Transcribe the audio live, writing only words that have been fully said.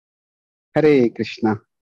Hare Krishna.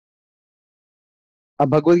 A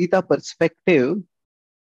Bhagavad Gita perspective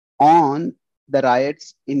on the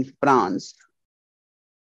riots in France.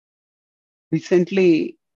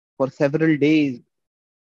 Recently, for several days,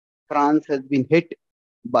 France has been hit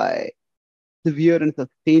by severe and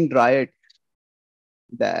sustained riots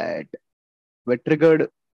that were triggered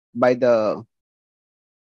by the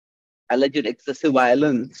alleged excessive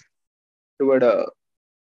violence toward a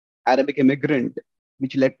Arabic immigrant,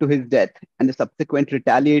 which led to his death, and the subsequent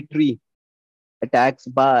retaliatory attacks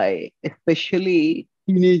by especially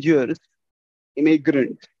teenagers,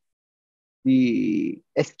 immigrants. The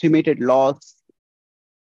estimated loss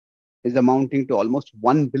is amounting to almost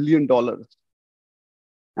 $1 billion.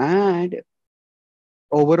 And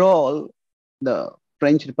overall, the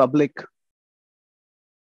French Republic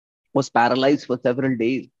was paralyzed for several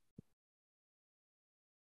days.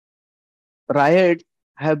 Riots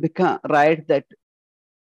have become riots that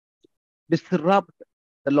disrupt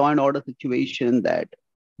the law and order situation, that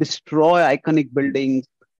destroy iconic buildings,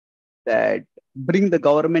 that bring the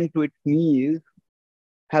government to its knees,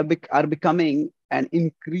 are becoming an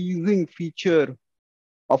increasing feature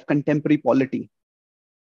of contemporary polity.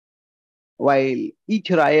 While each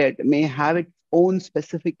riot may have its own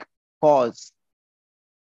specific cause,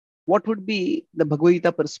 what would be the Bhagavad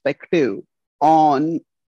Gita perspective on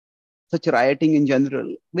such rioting in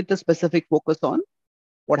general, with a specific focus on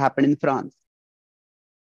what happened in France?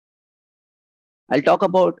 I'll talk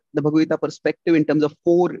about the Bhagavad Gita perspective in terms of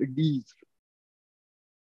 4 Ds.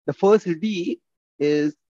 The first D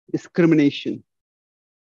is discrimination.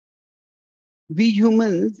 We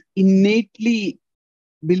humans innately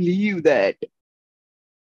believe that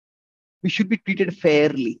we should be treated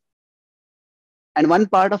fairly. And one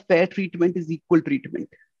part of fair treatment is equal treatment.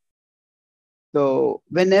 So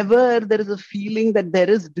whenever there is a feeling that there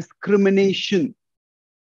is discrimination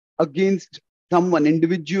against someone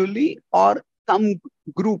individually or some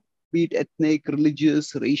group, be it ethnic,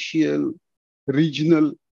 religious, racial,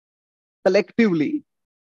 regional, collectively,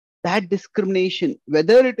 that discrimination,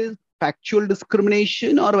 whether it is factual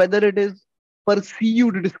discrimination or whether it is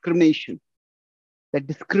perceived discrimination, that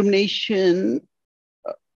discrimination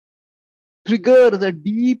triggers a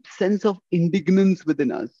deep sense of indignance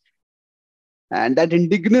within us. And that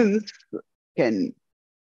indignance can,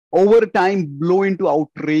 over time, blow into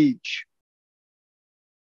outrage.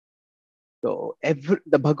 So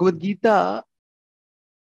the Bhagavad Gita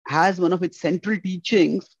has one of its central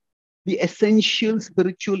teachings, the essential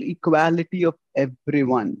spiritual equality of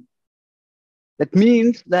everyone. That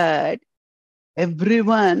means that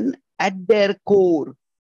everyone at their core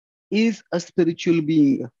is a spiritual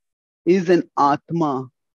being, is an Atma,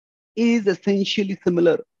 is essentially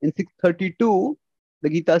similar. In 632, the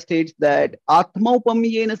Gita states that Atma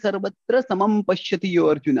upamyena sarvatra samam pashyati yo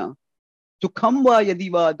Arjuna. Sukham va yadi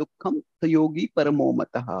va dukkham sayogi paramo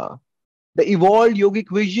mataha. The evolved yogic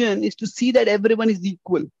vision is to see that everyone is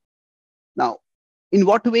equal. Now, in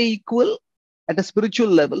what way equal? At a spiritual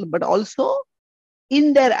level, but also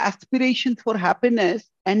in their aspirations for happiness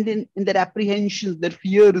and in their apprehensions, their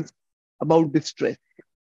fears about distress.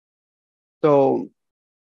 So,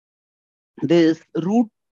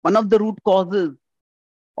 one of the root causes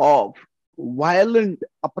of violent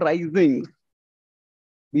uprisings,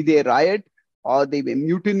 be they riots or they be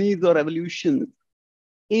mutinies or revolutions,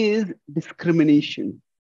 is discrimination.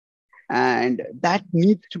 And that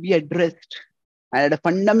needs to be addressed. And at a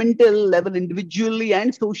fundamental level, individually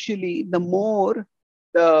and socially, the more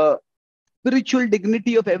the spiritual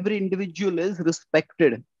dignity of every individual is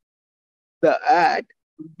respected, the act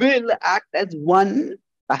will act as one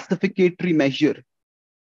pacificatory measure.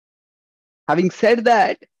 Having said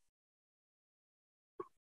that,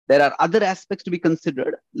 there are other aspects to be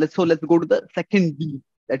considered. Let's go to the second D,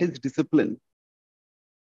 that is discipline.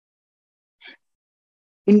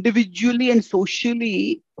 Individually and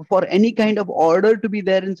socially, for any kind of order to be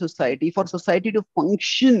there in society, for society to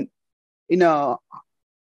function in a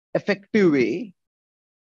effective way,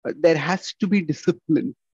 there has to be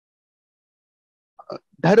discipline.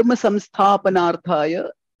 Dharma samsthapanarthaya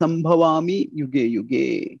sambhavami yuge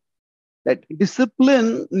yuge. That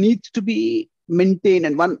discipline needs to be maintained.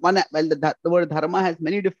 And the word dharma has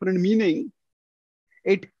many different meanings.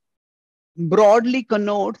 It broadly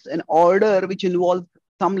connotes an order which involves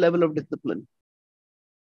some level of discipline.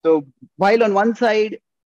 So while on one side,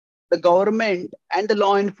 the government and the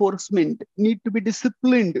law enforcement need to be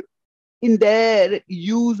disciplined in their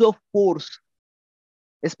use of force,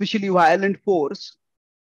 especially violent force,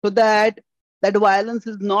 so that violence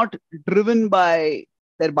is not driven by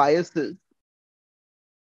their biases.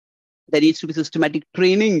 There needs to be systematic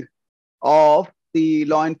training of the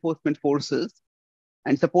law enforcement forces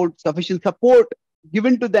and sufficient support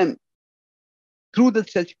given to them through the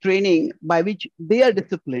such training by which they are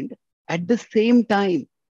disciplined. At the same time,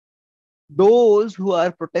 those who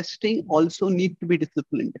are protesting also need to be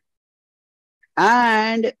disciplined.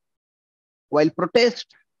 And while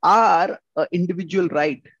protests are an individual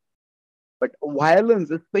right, but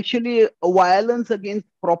violence, especially violence against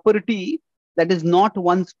property that is not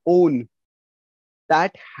one's own,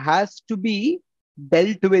 that has to be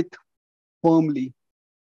dealt with firmly.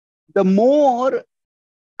 The more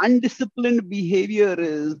undisciplined behavior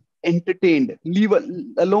is entertained, leave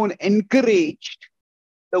alone encouraged,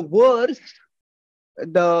 the worse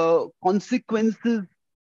the consequences,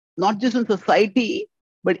 not just in society,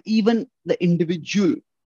 but even the individual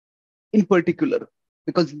in particular,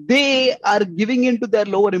 because they are giving into their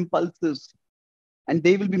lower impulses and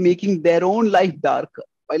they will be making their own life darker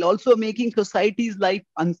while also making society's life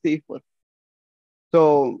unsafer.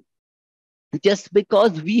 So just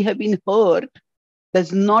because we have been hurt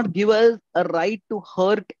does not give us a right to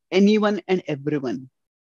hurt anyone and everyone.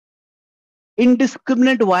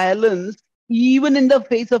 Indiscriminate violence, even in the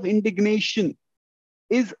face of indignation,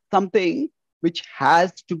 is something which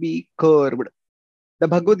has to be curbed. The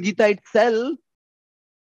Bhagavad-Gita itself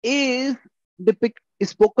is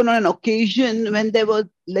spoken on an occasion when there was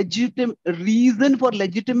legitimate reason for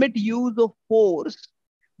legitimate use of force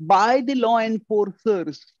by the law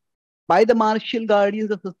enforcers, by the martial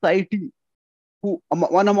guardians of society,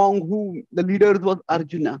 one among whom the leaders was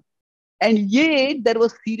Arjuna. And yet there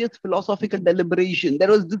was serious philosophical deliberation. There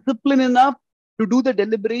was discipline enough to do the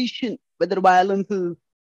deliberation whether violence is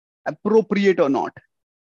appropriate or not.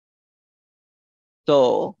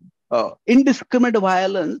 So indiscriminate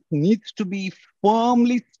violence needs to be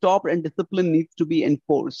firmly stopped and discipline needs to be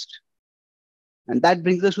enforced. And that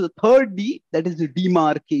brings us to the third D, that is the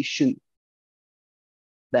demarcation.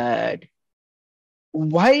 That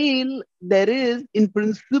while there is in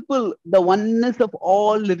principle the oneness of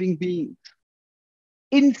all living beings,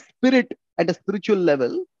 in spirit at a spiritual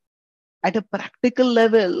level, at a practical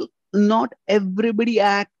level, not everybody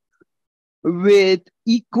acts with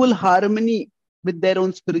equal harmony with their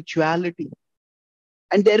own spirituality.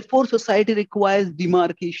 And therefore, society requires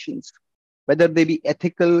demarcations, whether they be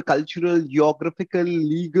ethical, cultural, geographical,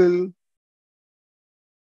 legal.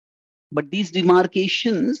 But these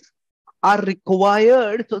demarcations are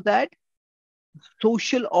required so that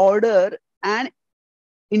social order and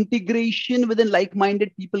integration within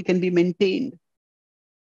like-minded people can be maintained.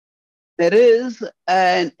 There is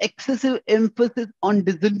an excessive emphasis on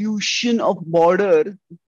dissolution of borders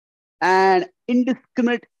and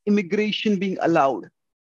indiscriminate immigration being allowed.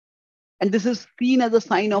 And this is seen as a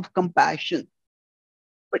sign of compassion.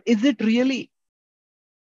 But is it really?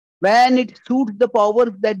 When it suits the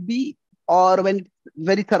powers that be, or when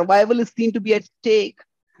very survival is seen to be at stake,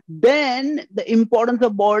 then the importance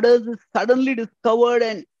of borders is suddenly discovered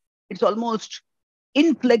and it's almost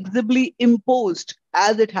inflexibly imposed,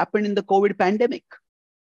 as it happened in the COVID pandemic.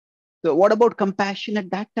 So what about compassion at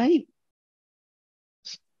that time?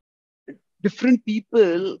 Different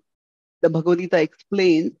people, the Bhagavad Gita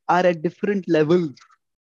explains, are at different levels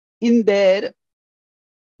in their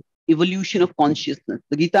evolution of consciousness.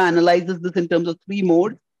 The Gita analyzes this in terms of three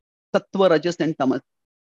modes: sattva, rajas, and tamas.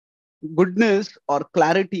 Goodness or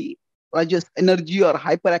clarity, rajas, energy or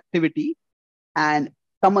hyperactivity, and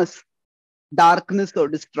tamas, darkness or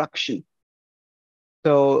destruction.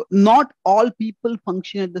 So not all people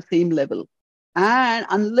function at the same level. And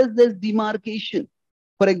unless there's demarcation,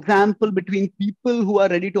 for example, between people who are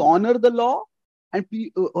ready to honor the law and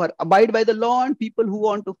who are abide by the law and people who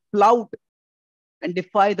want to flout and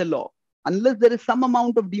defy the law, unless there is some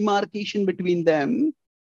amount of demarcation between them,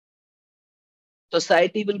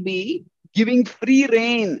 society will be giving free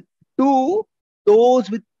rein to those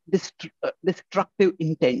with destructive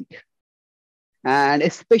intent. And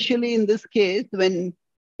especially in this case, when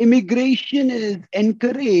immigration is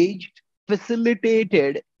encouraged,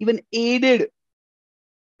 facilitated, even aided,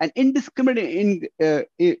 and indiscriminate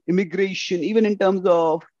immigration, even in terms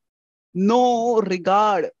of no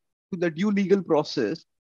regard to the due legal process,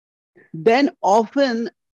 then often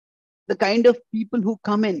the kind of people who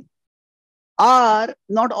come in are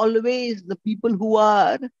not always the people who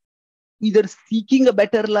are either seeking a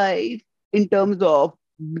better life in terms of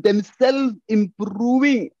themselves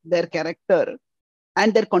improving their character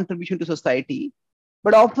and their contribution to society.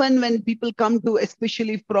 But often when people come to,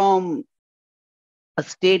 especially from a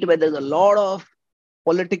state where there's a lot of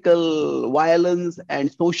political violence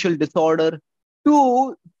and social disorder,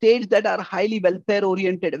 to states that are highly welfare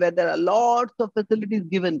oriented, where there are lots of facilities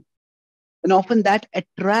given, and often that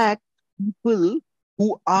attracts people who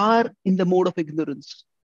are in the mode of ignorance,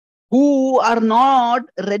 who are not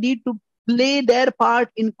ready to play their part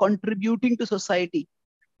in contributing to society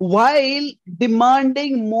while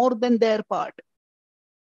demanding more than their part,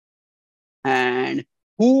 and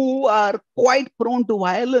who are quite prone to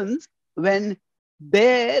violence when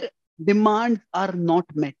their demands are not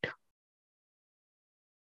met.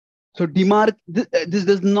 So this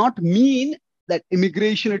does not mean that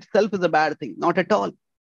immigration itself is a bad thing, not at all.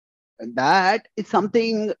 That is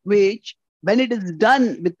something which, when it is done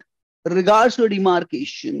with regards to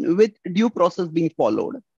demarcation, with due process being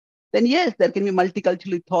followed, then yes, there can be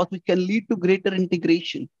multicultural thoughts which can lead to greater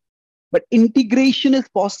integration. But integration is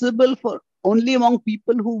possible for only among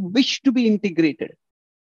people who wish to be integrated.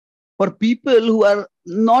 For people who are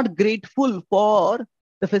not grateful for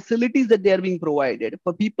the facilities that they are being provided,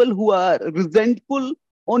 for people who are resentful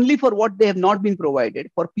only for what they have not been provided,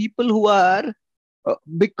 for people who are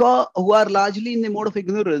who are largely in the mode of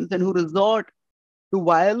ignorance and who resort to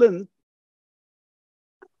violence,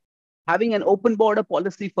 having an open border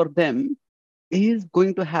policy for them is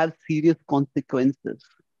going to have serious consequences.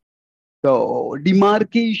 So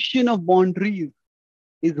demarcation of boundaries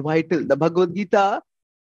is vital. The Bhagavad-Gita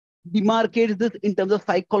demarcates this in terms of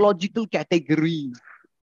psychological categories,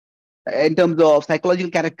 in terms of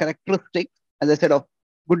psychological characteristics, as I said, of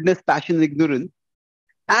goodness, passion, and ignorance,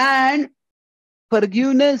 and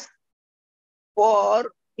forgiveness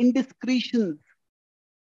for indiscretions,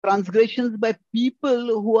 transgressions by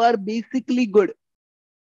people who are basically good.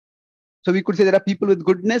 So we could say there are people with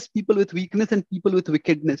goodness, people with weakness, and people with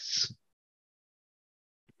wickedness.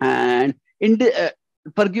 And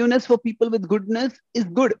forgiveness for people with goodness is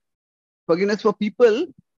good. Forgiveness for people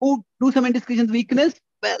who do some indiscretions, weakness,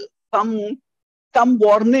 well, some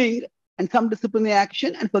warning and some disciplinary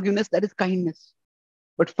action, and forgiveness, that is kindness.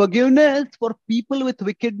 But forgiveness for people with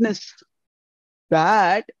wickedness,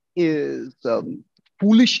 that is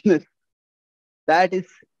foolishness. That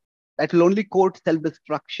will only quote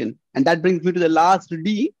self-destruction. And that brings me to the last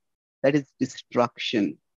D, that is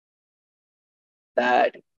destruction.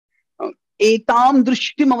 That etam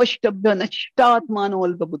drishtim avashtabhya nashtatmano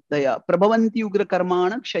alpabuddhaya prabhavanti ugra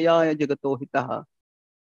karmana kshayaya jagato hitaha.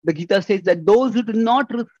 The Gita says that those who do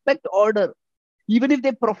not respect order, even if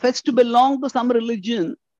they profess to belong to some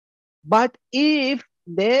religion, but if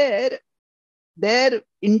their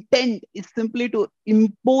intent is simply to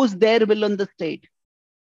impose their will on the state,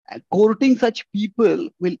 courting such people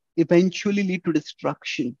will eventually lead to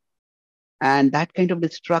destruction. And that kind of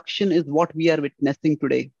destruction is what we are witnessing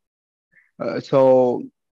today. So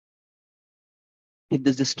if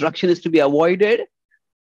this destruction is to be avoided,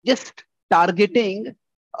 just targeting,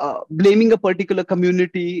 blaming a particular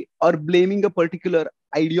community or blaming a particular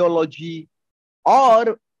ideology,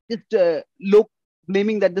 or just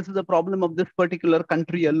blaming that this is a problem of this particular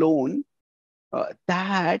country alone,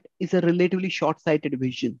 that is a relatively short-sighted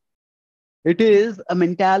vision. It is a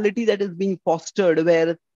mentality that is being fostered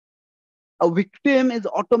where a victim is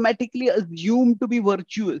automatically assumed to be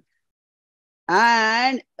virtuous,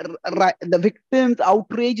 and the victim's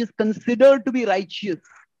outrage is considered to be righteous.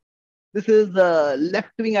 This is a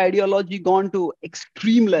left-wing ideology gone to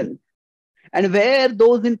extreme length, and where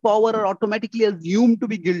those in power are automatically assumed to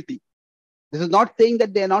be guilty. This is not saying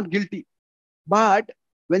that they are not guilty, but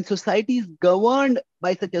when society is governed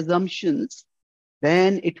by such assumptions,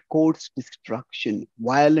 then it courts destruction,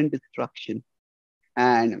 violent destruction.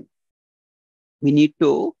 And we need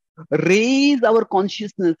to raise our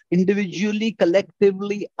consciousness individually,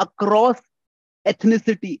 collectively, across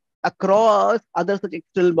ethnicity, across other such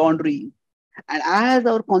external boundaries. And as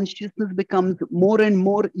our consciousness becomes more and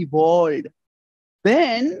more evolved,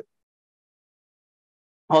 then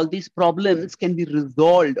all these problems can be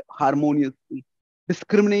resolved harmoniously.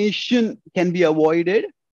 Discrimination can be avoided.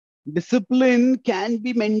 Discipline can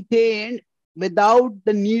be maintained without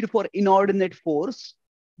the need for inordinate force.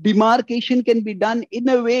 Demarcation can be done in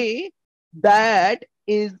a way that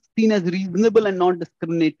is seen as reasonable and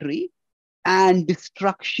non-discriminatory. And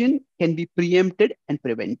destruction can be preempted and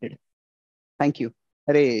prevented. Thank you.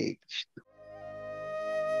 Hare Krishna.